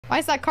Why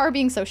is that car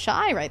being so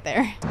shy right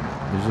there?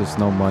 There's just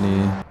no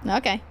money.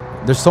 Okay.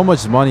 There's so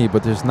much money,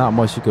 but there's not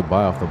much you could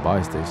buy off the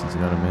buy stations,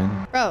 you know what I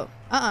mean? Bro,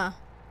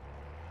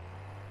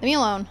 leave me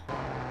alone.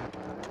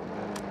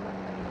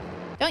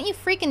 Don't you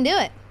freaking do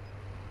it.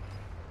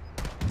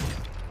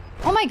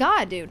 Oh my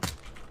god, dude.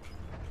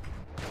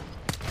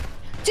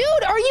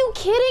 Dude, are you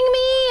kidding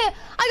me?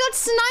 I got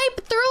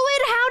sniped through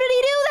it? How did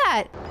he do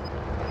that?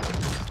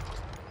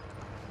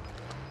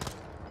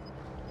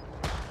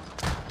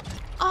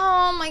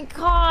 Oh my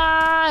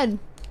god.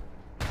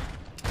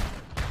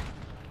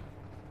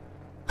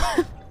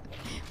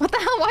 What the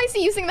hell? Why is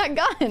he using that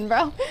gun,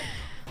 bro?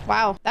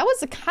 Wow, that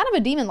was kind of a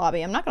demon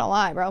lobby. I'm not gonna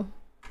lie, bro.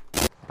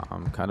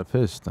 I'm kind of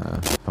pissed,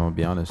 if I'm gonna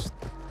be honest.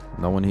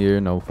 No one here,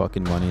 no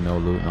fucking money, no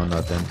loot, no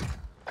nothing.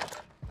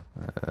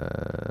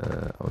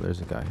 Oh,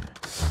 there's a guy.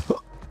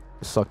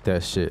 Suck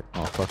that shit,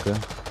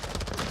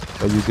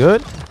 motherfucker. Are you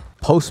good?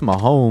 Post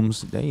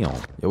Mahomes. Damn.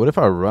 Yo, what if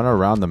I run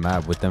around the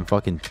map with them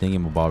fucking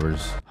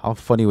thingamabobbers? How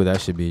funny would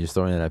that shit be, just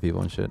throwing it at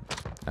people and shit?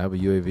 I have a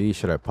UAV.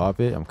 Should I pop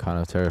it? I'm kind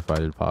of terrified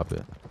to pop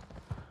it.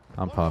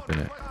 I'm popping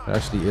it. There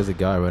actually is a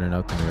guy running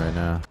up to me right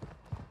now.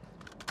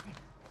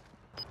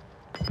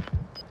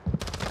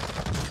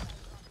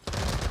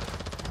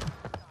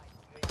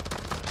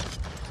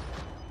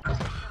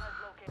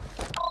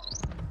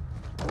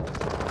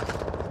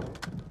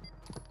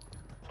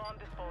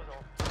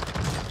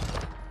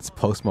 It's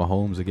Post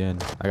Mahomes again.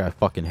 That guy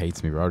fucking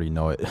hates me, bro. I already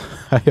know it.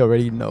 I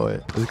already know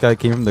it. This guy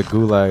came from the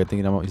gulag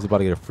thinking he's about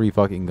to get a free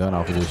fucking gun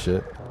off of this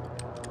shit.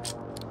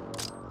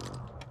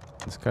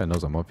 This guy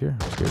knows I'm up here.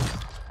 I'm scared.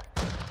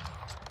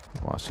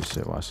 Watch this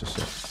shit. Watch this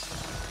shit.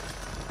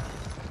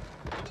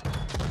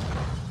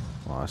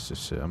 Watch this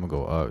shit. I'm gonna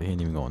go up. He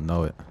ain't even gonna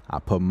know it. I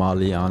put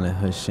Molly on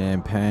her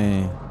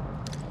champagne.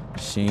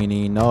 She ain't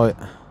even know it.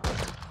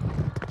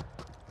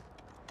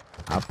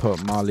 I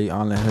put Molly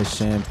on her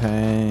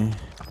champagne.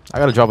 I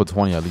gotta drop a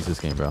 20 at least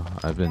this game, bro.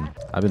 I've been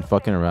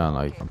fucking around.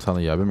 Like, I'm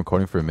telling you, I've been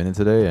recording for a minute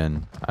today,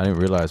 and I didn't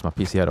realize my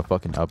PC had a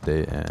fucking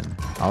update, and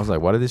I was like,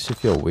 why did this shit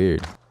feel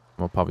weird? I'm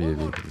gonna pop a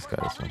UAV because this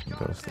guy is fucking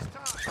ghosting.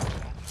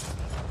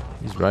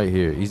 He's right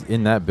here. He's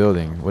in that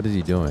building. What is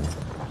he doing?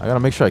 I gotta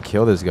make sure I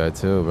kill this guy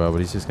too, bro. But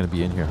he's just gonna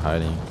be in here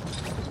hiding.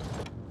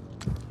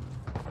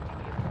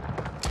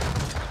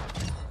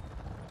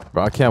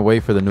 Bro, I can't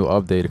wait for the new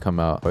update to come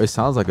out. It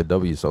sounds like a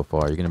W so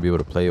far. You're gonna be able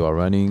to play while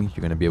running.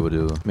 You're gonna be able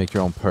to make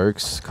your own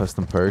perks,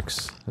 custom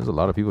perks. There's a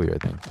lot of people here,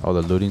 I think. Oh,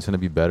 the looting's gonna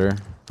be better.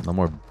 No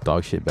more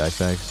dog shit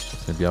backpacks.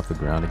 It's gonna be off the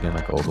ground again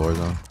like old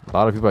Warzone. A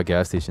lot of people at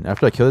gas station.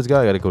 After I kill this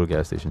guy, I gotta go to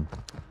gas station.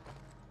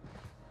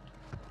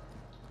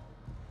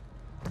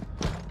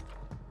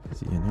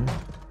 Is he in here?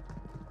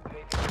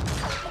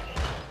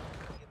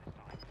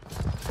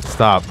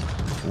 Stop.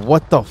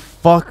 What the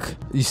fuck?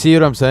 You see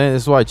what I'm saying?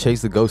 This is why I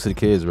chase the ghosted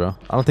kids, bro.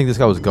 I don't think this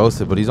guy was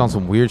ghosted, but he's on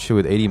some weird shit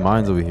with 80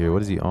 mines over here.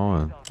 What is he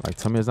on? Like,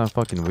 tell me it's not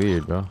fucking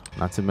weird, bro.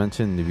 Not to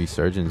mention the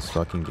resurgence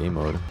fucking game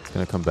mode. It's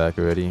gonna come back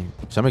already.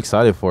 Which I'm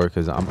excited for,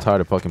 because I'm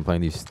tired of fucking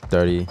playing these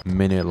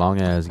 30-minute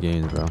long-ass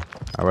games, bro.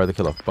 I'd rather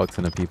kill a fuck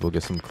ton of people,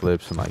 get some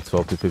clips in like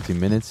 12 to 15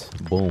 minutes.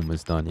 Boom,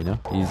 it's done, you know?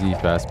 Easy,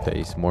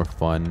 fast-paced, more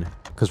fun.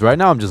 Because right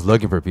now, I'm just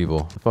looking for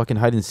people. Fucking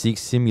hide-and-seek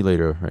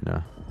simulator right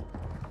now.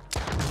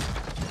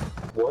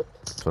 What?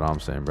 That's what I'm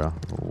saying, bro.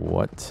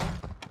 What?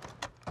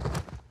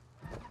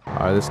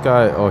 Alright, this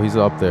guy. Oh, he's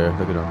up there.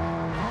 Look at him.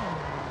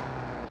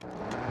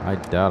 I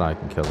doubt I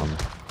can kill him.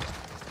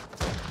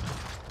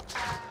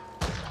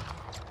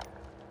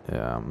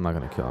 Yeah, I'm not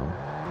gonna kill him.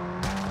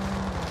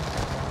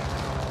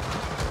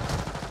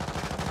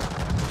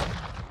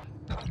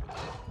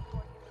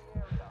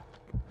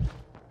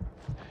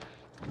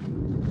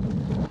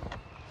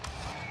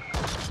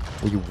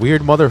 Oh, you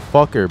weird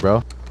motherfucker,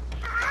 bro.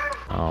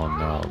 Oh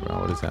no, bro.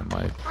 What is that,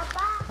 Mike?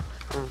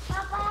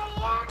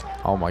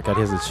 Oh my god,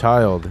 he has a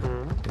child.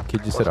 The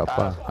kid just said,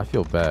 "Appa." I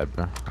feel bad,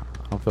 bro. I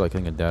don't feel like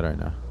hitting a dad right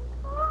now.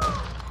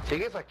 He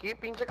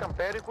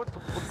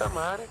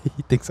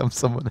thinks I'm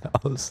someone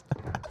else.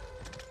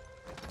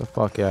 Get the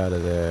fuck out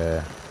of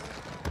there.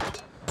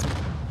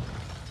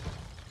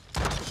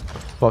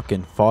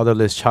 Fucking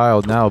fatherless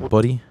child now,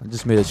 buddy. I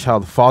just made a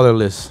child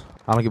fatherless.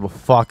 I don't give a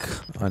fuck.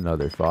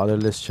 Another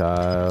fatherless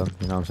child.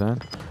 You know what I'm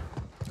saying?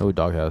 Oh,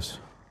 doghouse.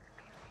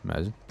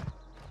 Imagine.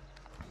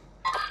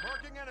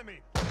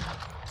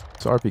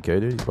 It's RPK,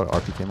 dude. You bought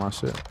RPK my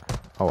shit.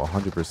 Oh,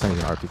 100% he's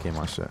an RPK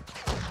my shit.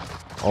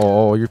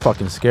 Oh, you're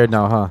fucking scared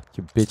now, huh?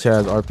 You bitch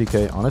ass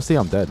RPK. Honestly,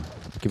 I'm dead.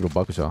 I'll keep it a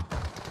buck with y'all.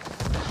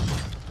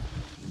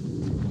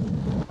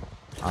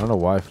 I don't know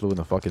why I flew in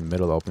the fucking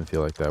middle of the open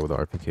field like that with the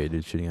RPK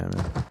dude shooting at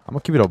me. I'm gonna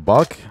keep it a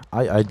buck.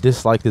 I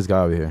dislike this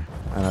guy over here.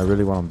 And I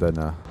really want him dead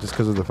now. Just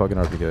because of the fucking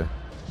RPK.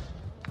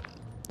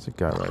 There's a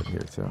guy right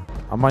here too.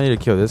 I might need to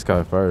kill this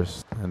guy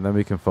first. And then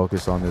we can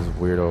focus on this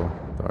weirdo,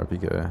 the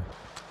RPK.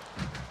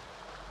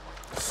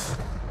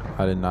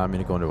 I did not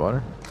mean to go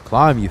underwater.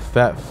 Climb, you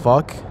fat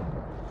fuck.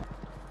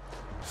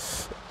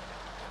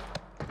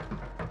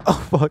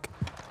 Oh, fuck.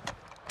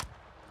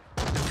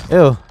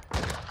 Ew.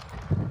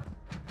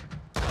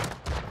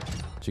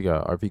 You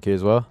got RPK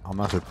as well? I'm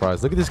not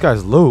surprised. Look at this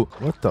guy's loot.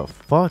 What the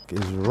fuck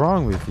is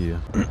wrong with you?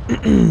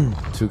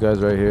 2 guys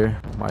right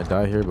here. Might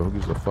die here, but who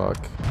gives a fuck?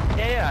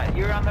 Yeah,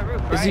 you're on the roof,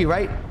 right? Is he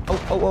right?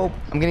 Oh,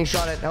 I'm getting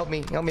shot at. Help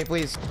me,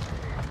 please.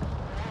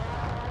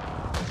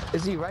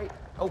 Is he right?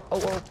 Oh,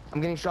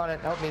 I'm getting shot at.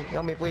 Help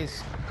me,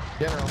 please.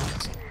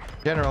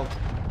 General.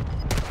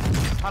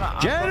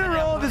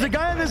 General, there's a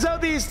guy in the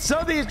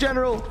southeast,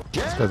 General.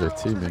 These guys are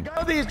teaming.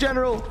 Southeast,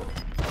 General.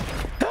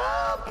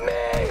 Help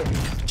me,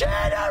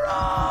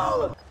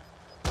 General.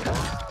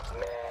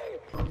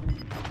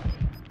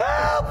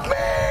 Help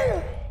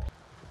me.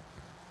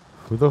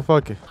 Who the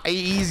fuck?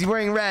 He's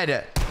wearing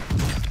red.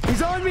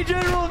 He's on me,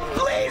 General.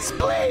 Please.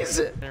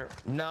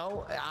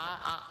 No,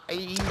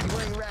 he's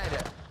wearing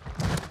red.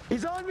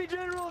 He's on me,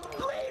 General.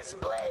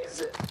 Please.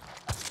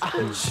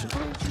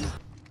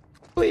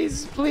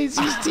 Please,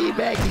 he's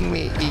teabagging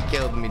me. He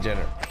killed me,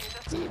 General.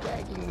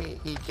 Teabagging me.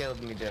 He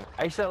killed me, General.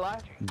 Are you still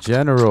alive?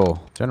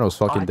 General's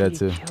fucking dead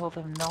too. Killed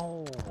him?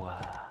 No.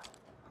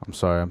 I'm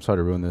sorry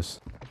to ruin this.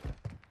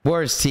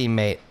 Worst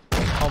teammate.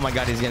 Oh my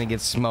god, he's gonna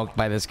get smoked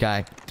by this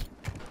guy.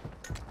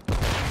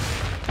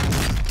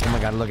 Oh my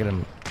god, look at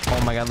him.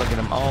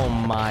 Oh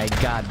my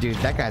god, dude,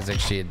 that guy's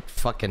actually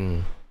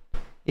fucking...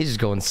 He's just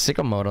going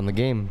sicko mode on the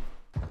game.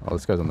 Oh,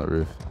 this guy's on the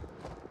roof.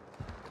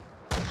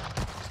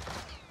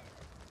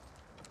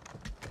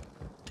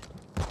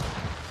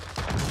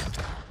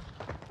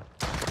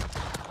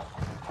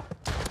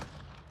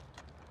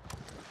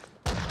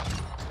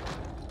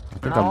 I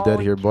think I'm dead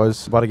here,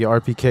 boys. About to get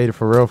RPK'd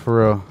for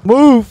real.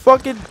 Move!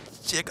 Fucking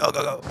shit.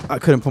 Go. I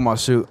couldn't put my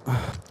shoot.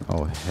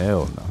 Oh,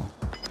 hell no.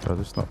 Bro,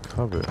 there's no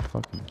cover.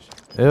 Fucking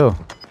shit. Ew.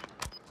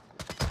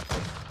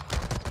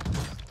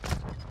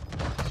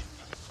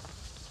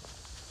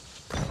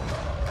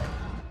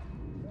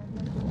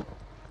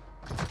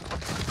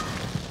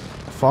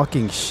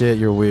 Fucking shit,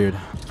 you're weird.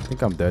 I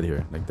think I'm dead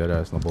here. Like, dead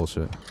ass, no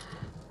bullshit.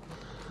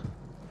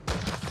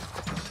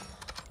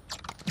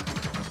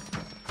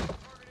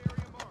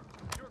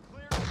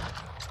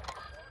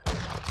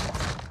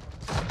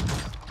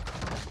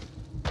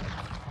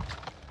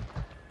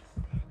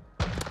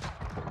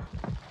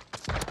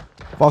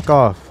 Fuck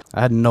off.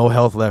 I had no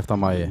health left on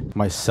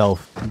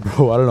myself.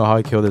 Bro, I don't know how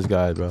I killed this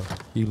guy, bro.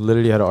 He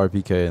literally had an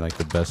RPK in like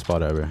the best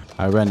spot ever.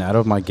 I ran out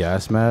of my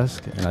gas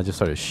mask and I just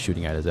started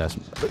shooting at his ass.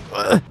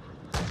 Why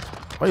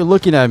are you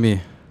looking at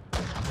me?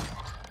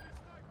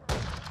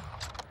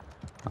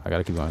 I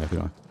gotta keep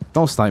going.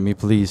 Don't snipe me,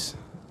 please.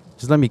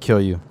 Just let me kill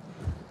you.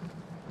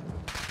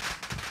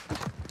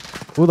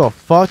 Who the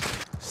fuck?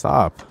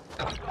 Stop.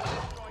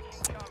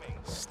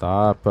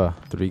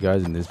 3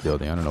 guys in this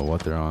building. I don't know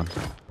what they're on.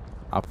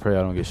 I pray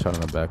I don't get shot in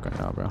the back right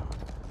now, bro.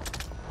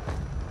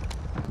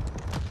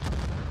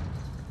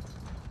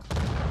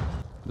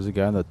 There's a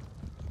guy on the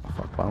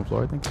bottom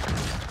floor, I think.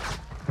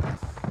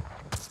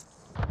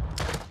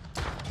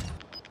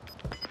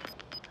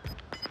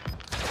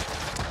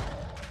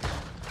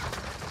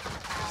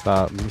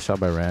 Stop. I'm getting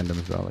shot by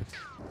randoms, bro. Like,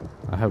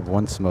 I have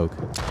 1 smoke.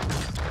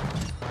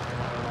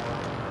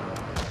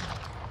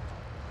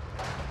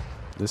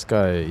 This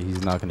guy,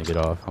 he's not gonna get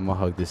off. I'm gonna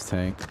hug this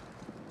tank.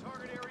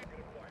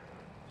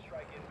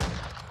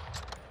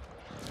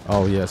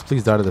 Oh yes,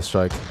 please die to the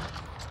strike.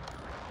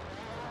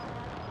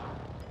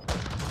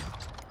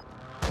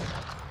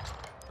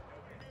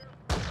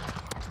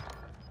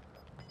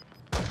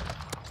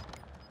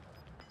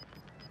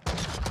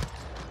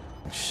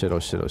 Shit, oh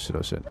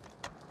shit.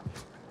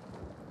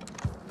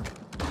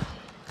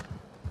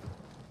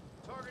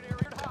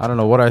 I don't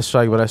know what I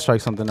strike, but I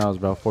strike something else,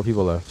 bro. 4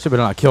 people left. Shit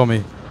better not kill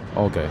me.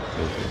 Okay.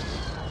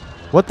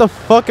 What the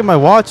fuck am I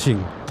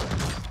watching?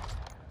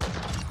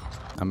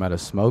 I'm out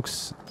of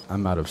smokes.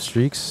 I'm out of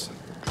streaks.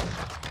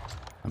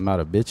 I'm out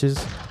of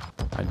bitches.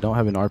 I don't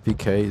have an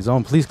RPK.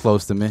 Zone, please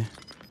close to me.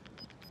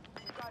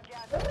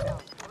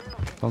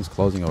 Someone's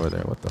closing over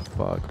there. What the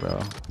fuck, bro?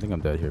 I think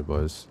I'm dead here,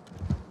 boys.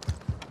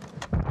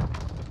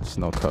 There's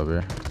no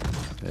cover.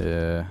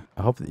 Yeah.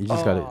 I hope that you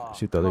just gotta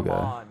shoot the other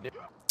guy.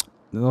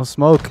 There's no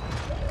smoke.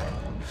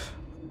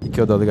 He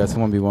killed the other guy. It's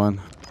 1v1.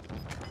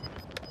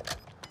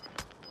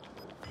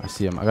 I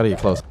see him. I gotta get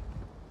close.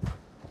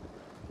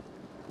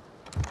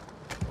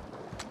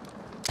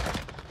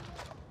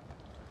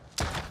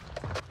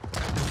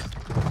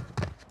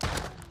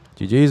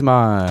 GG's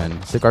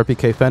mine. Sick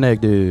RPK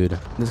Fennec, dude.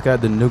 This guy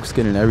had the nuke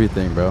skin and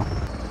everything, bro.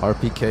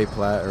 RPK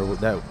plat or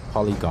that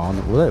polygon,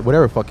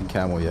 whatever fucking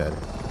camo you had.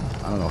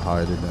 I don't know how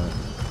I did that.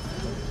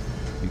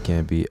 You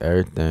can't be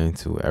everything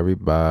to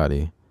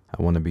everybody.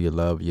 I want to be your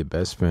lover, your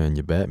best friend,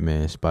 your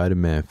Batman,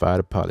 Spider-Man,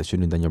 fighter pilot,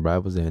 shooting down your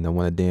rivals in. I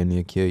want to damn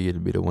near kill you to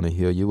be the one to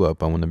heal you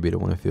up. I want to be the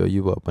one to fill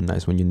you up. A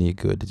nice when you need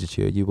good to just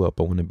cheer you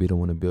up. I want to be the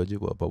one to build you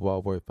up. A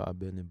wall worth $5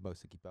 billion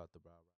to keep out the problem.